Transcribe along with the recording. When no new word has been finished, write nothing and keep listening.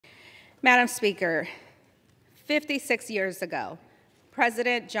Madam Speaker, 56 years ago,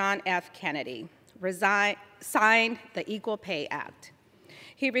 President John F. Kennedy signed the Equal Pay Act.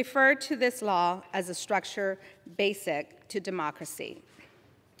 He referred to this law as a structure basic to democracy.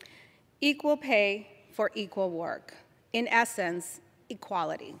 Equal pay for equal work. In essence,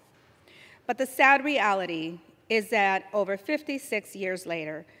 equality. But the sad reality is that over 56 years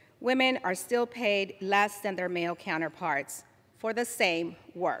later, women are still paid less than their male counterparts for the same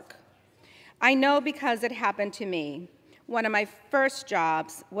work. I know because it happened to me. One of my first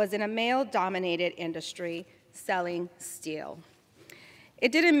jobs was in a male-dominated industry selling steel.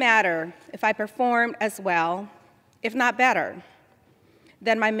 It didn't matter if I performed as well, if not better,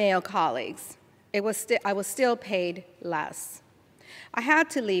 than my male colleagues. I was still paid less. I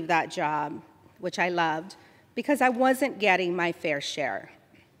had to leave that job, which I loved, because I wasn't getting my fair share.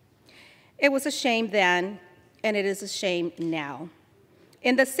 It was a shame then, and it is a shame now.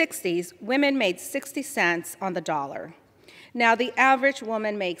 In the 60s, women made 60 cents on the dollar. Now the average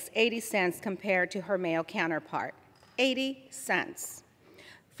woman makes 80 cents compared to her male counterpart. 80 cents.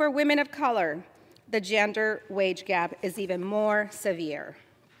 For women of color, the gender wage gap is even more severe.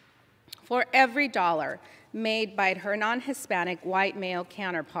 For every dollar made by her non-Hispanic white male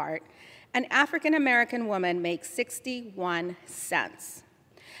counterpart, an African-American woman makes 61 cents.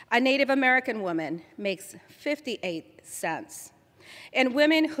 A Native American woman makes 58 cents. And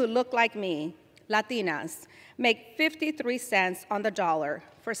women who look like me, Latinas, make 53 cents on the dollar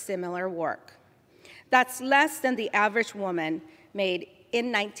for similar work. That's less than the average woman made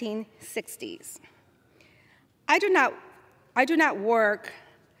in 1960s.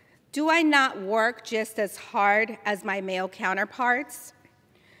 Do I not work just as hard as my male counterparts?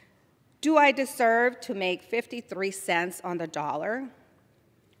 Do I deserve to make 53 cents on the dollar?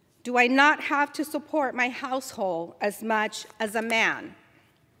 Do I not have to support my household as much as a man?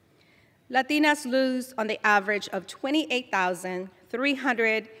 Latinas lose on the average of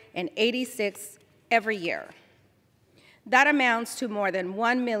 $28,386 every year. That amounts to more than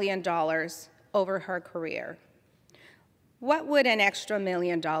 $1 million over her career. What would an extra $1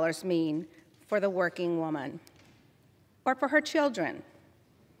 million mean for the working woman or for her children?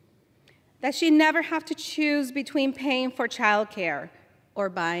 That she never have to choose between paying for childcare or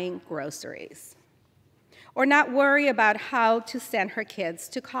buying groceries, or not worry about how to send her kids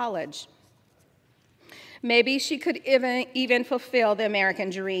to college. Maybe she could even fulfill the American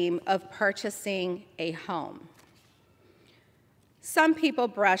dream of purchasing a home. Some people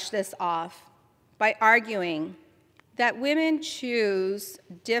brush this off by arguing that women choose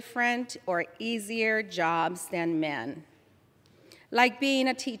different or easier jobs than men, like being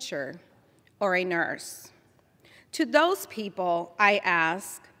a teacher or a nurse. To those people, I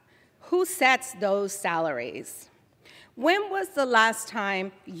ask, who sets those salaries? When was the last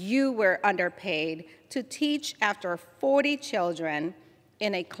time you were underpaid to teach after 40 children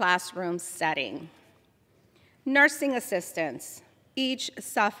in a classroom setting? Nursing assistants each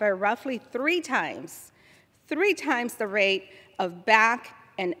suffer roughly three times the rate of back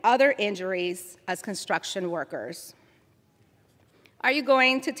and other injuries as construction workers. Are you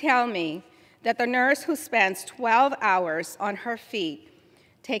going to tell me that the nurse who spends 12 hours on her feet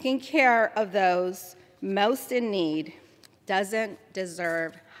taking care of those most in need doesn't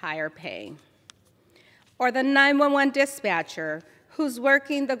deserve higher pay? Or the 911 dispatcher who's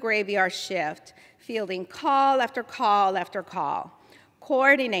working the graveyard shift, fielding call after call after call,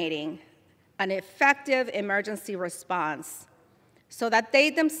 coordinating an effective emergency response so that they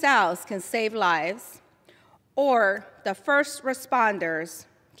themselves can save lives, or the first responders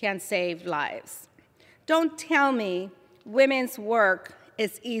can save lives. Don't tell me women's work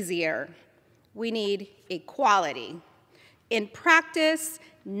is easier. We need equality in practice,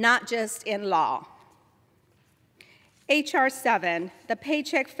 not just in law. H.R. 7, the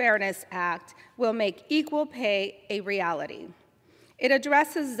Paycheck Fairness Act, will make equal pay a reality. It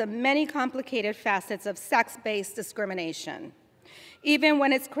addresses the many complicated facets of sex-based discrimination. Even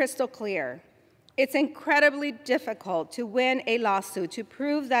when it's crystal clear, it's incredibly difficult to win a lawsuit to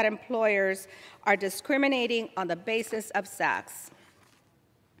prove that employers are discriminating on the basis of sex.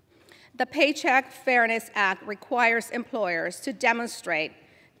 The Paycheck Fairness Act requires employers to demonstrate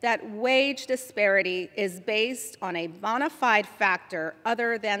that wage disparity is based on a bona fide factor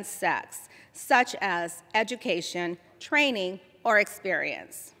other than sex, such as education, training, or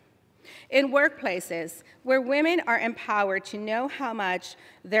experience. In workplaces where women are empowered to know how much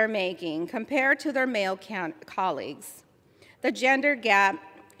they're making compared to their male colleagues, the gender gap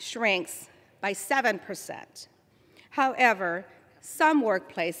shrinks by 7%. However, some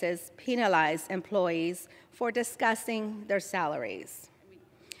workplaces penalize employees for discussing their salaries.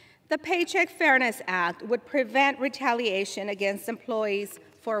 The Paycheck Fairness Act would prevent retaliation against employees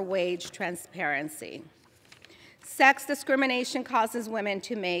for wage transparency. Sex discrimination causes women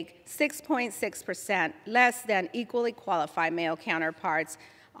to make 6.6% less than equally qualified male counterparts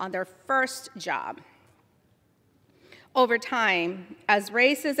on their first job. Over time, as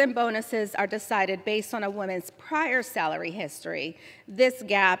raises and bonuses are decided based on a woman's prior salary history, this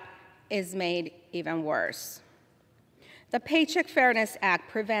gap is made even worse. The Paycheck Fairness Act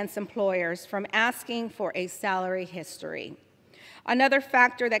prevents employers from asking for a salary history. Another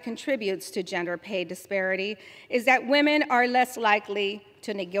factor that contributes to gender pay disparity is that women are less likely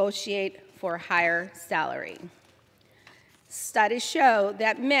to negotiate for a higher salary. Studies show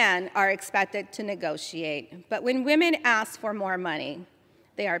that men are expected to negotiate, but when women ask for more money,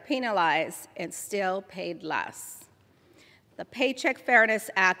 they are penalized and still paid less. The Paycheck Fairness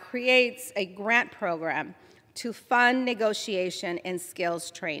Act creates a grant program to fund negotiation and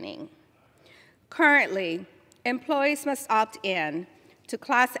skills training. Currently, employees must opt in to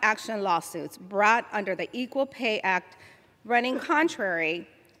class action lawsuits brought under the Equal Pay Act, running contrary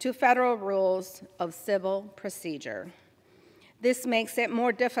to federal rules of civil procedure. This makes it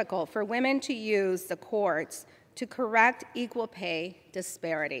more difficult for women to use the courts to correct equal pay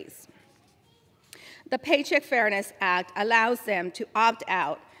disparities. The Paycheck Fairness Act allows them to opt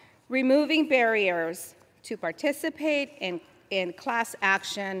out, removing barriers to participate in class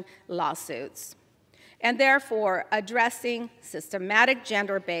action lawsuits, and therefore addressing systematic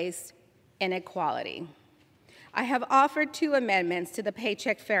gender-based inequality. I have offered 2 amendments to the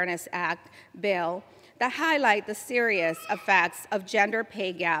Paycheck Fairness Act bill that highlight the serious effects of gender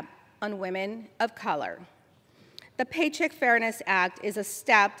pay gap on women of color. The Paycheck Fairness Act is a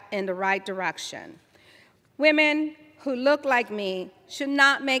step in the right direction. Women who look like me should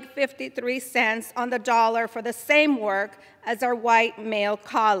not make 53 cents on the dollar for the same work as our white male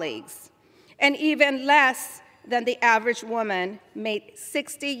colleagues, and even less than the average woman made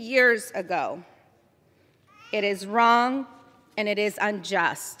 60 years ago. It is wrong and it is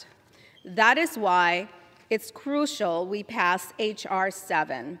unjust. That is why it's crucial we pass H.R.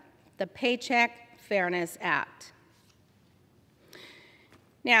 7, the Paycheck Fairness Act.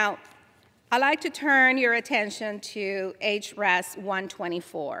 Now, I'd like to turn your attention to H.Res.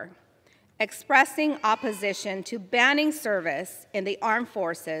 124, expressing opposition to banning service in the armed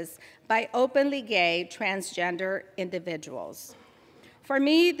forces by openly gay transgender individuals. For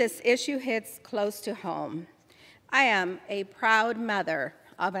me, this issue hits close to home. I am a proud mother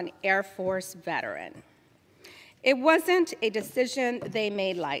of an Air Force veteran. It wasn't a decision they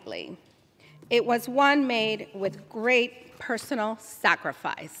made lightly. It was one made with great personal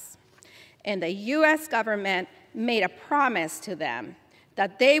sacrifice. And the U.S. government made a promise to them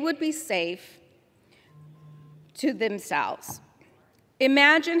that they would be safe to themselves.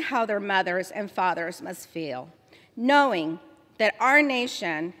 Imagine how their mothers and fathers must feel, knowing that our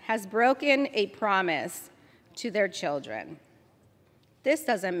nation has broken a promise to their children. This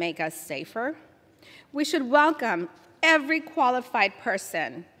doesn't make us safer. We should welcome every qualified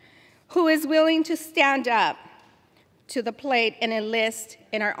person who is willing to stand up to the plate and enlist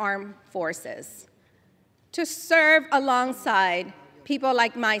in our armed forces, to serve alongside people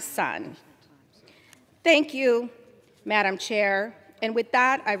like my son. Thank you, Madam Chair, and with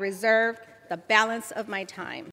that, I reserve the balance of my time.